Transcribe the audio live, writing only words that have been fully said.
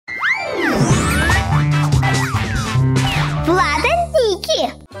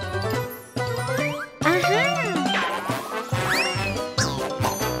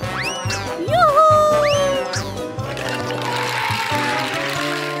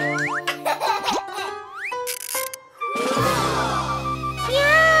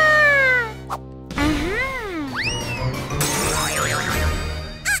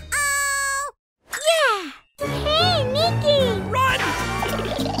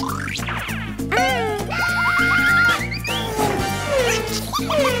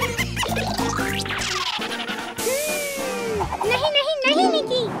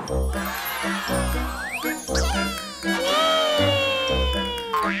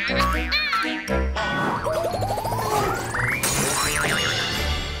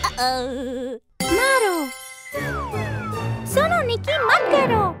मारो। सुनो निकी, मत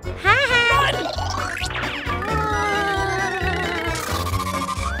करो। हाँ हाँ।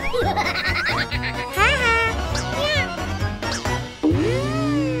 हाँ हाँ।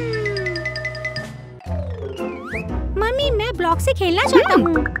 मम्मी, मैं ब्लॉक से खेलना चाहता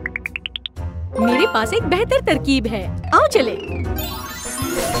हूँ। मेरे पास एक बेहतर तरकीब है, आओ चले।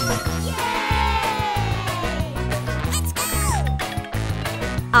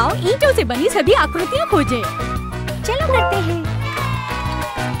 आओ ईंटों से बनी सभी आकृतियाँ खोजें। चलो करते हैं।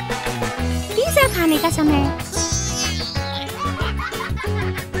 पिज़्ज़ा खाने का समय।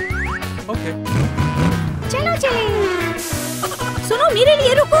 Okay. चलो चले। सुनो, मेरे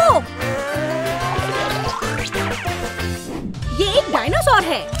लिए रुको। ये एक डायनासोर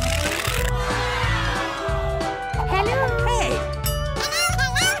है। हेलो।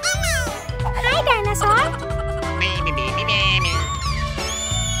 हाय डायनासोर।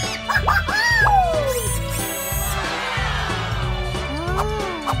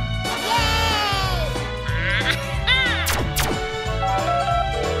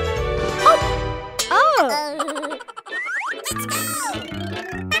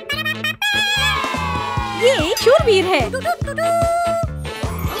 ये एक शूरवीर है।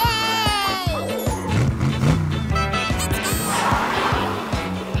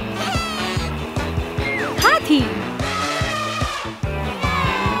 हाथी।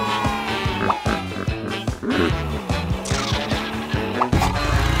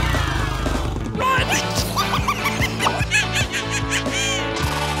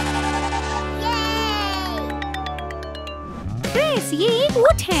 क्रिस, ये एक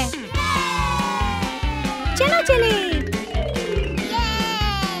ऊंट है। चलो चले।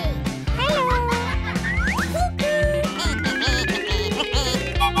 हेलो।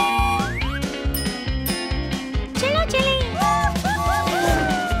 चलो चले।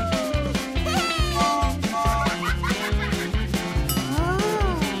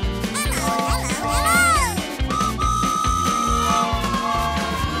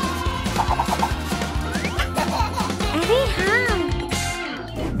 अरे हाँ।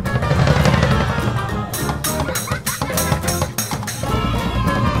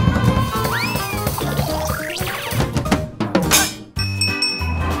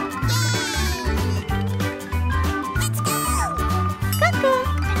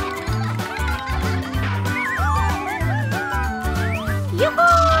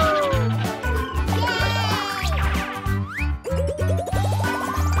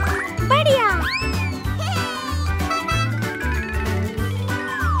 बढ़िया।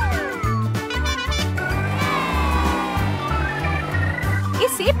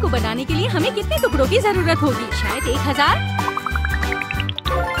 इस सेब को बनाने के लिए हमें कितने टुकड़ों की जरूरत होगी? शायद 1000।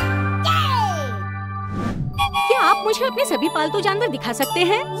 क्या आप मुझे अपने सभी पालतू जानवर दिखा सकते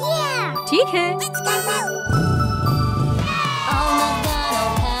हैं? ठीक है।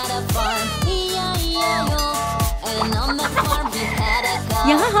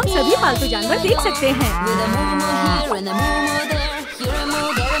 यहाँ हम सभी पालतू जानवर देख सकते हैं।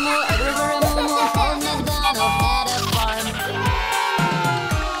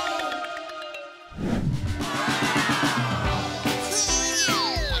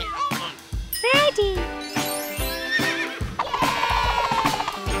 Ready.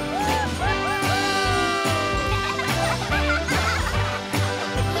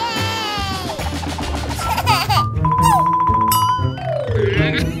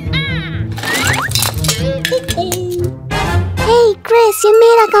 Hey Chris, ये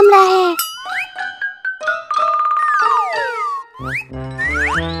मेरा कमरा है।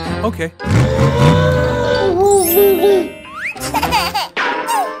 Okay.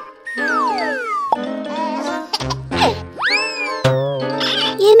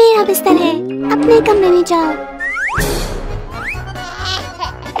 ये मेरा बिस्तर है, अपने कमरे में जाओ।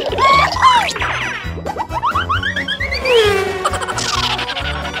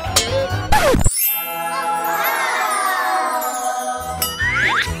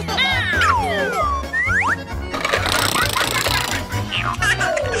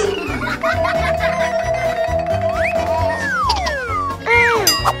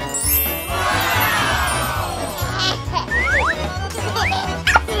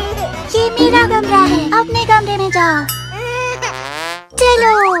 ये मेरा कमरा है, अपने कमरे में जाओ।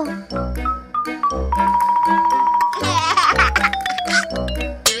 चलो।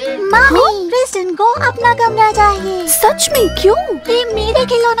 मम्मी, क्रिस्टन को अपना कमरा चाहिए। सच में? क्यों? ये मेरे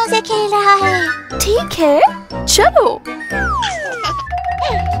खिलौनों से खेल रहा है। ठीक है, चलो।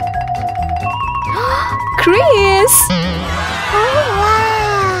 Chris! Oh,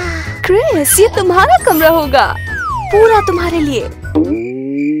 wow! क्रिस, ये तुम्हारा कमरा होगा, पूरा तुम्हारे लिए।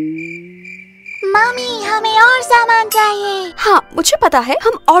 मम्मी, हमें और सामान चाहिए। हाँ, मुझे पता है,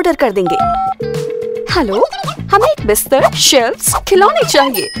 हम ऑर्डर कर देंगे। हेलो, हमें एक बिस्तर, शेल्फ्स, खिलौने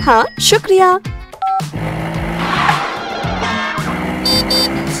चाहिए। हाँ, शुक्रिया।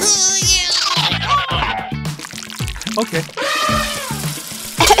 Okay.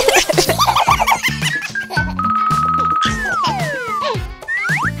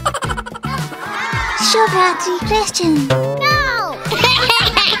 शुभ रात्रि क्रिश्चियन।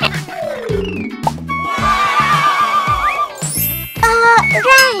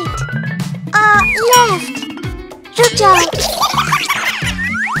 राइट, लेफ्ट, रुक जाओ।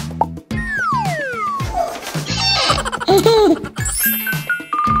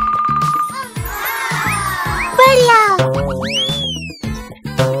 बढ़िया।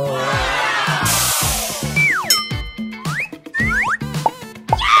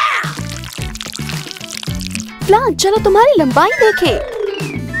 फ्लान, चलो तुम्हारी लंबाई देखें।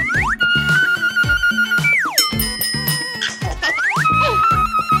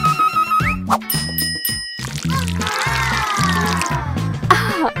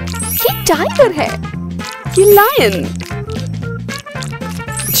 ये टाइगर है, ये लायन,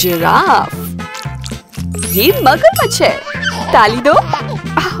 जिराफ, ये मगरमच्छ है। ताली दो।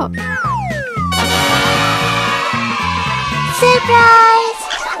 सरप्राइज।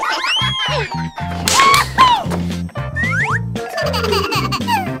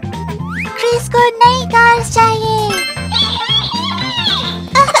 क्रिस को नई कार चाहिए।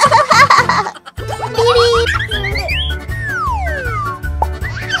 Beep beep.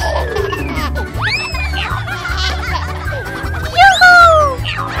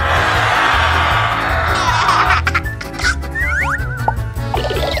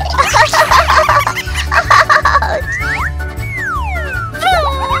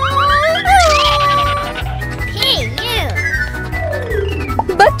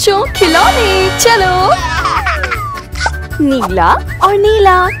 बच्चों, खिलौने, चलो। नीला और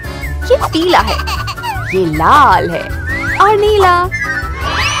नीला, ये पीला है, ये लाल है और नीला।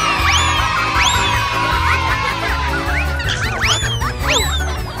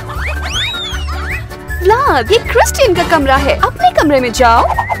 व्लाद, ये क्रिस्टियन का कमरा है, अपने कमरे में जाओ।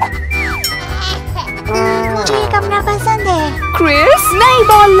 मुझे ये कमरा पसंद है। क्रिस, नई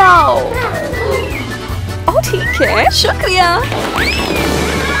बॉल लाओ। ओह ठीक है, शुक्रिया।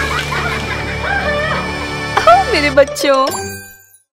 ओह मेरे बच्चों।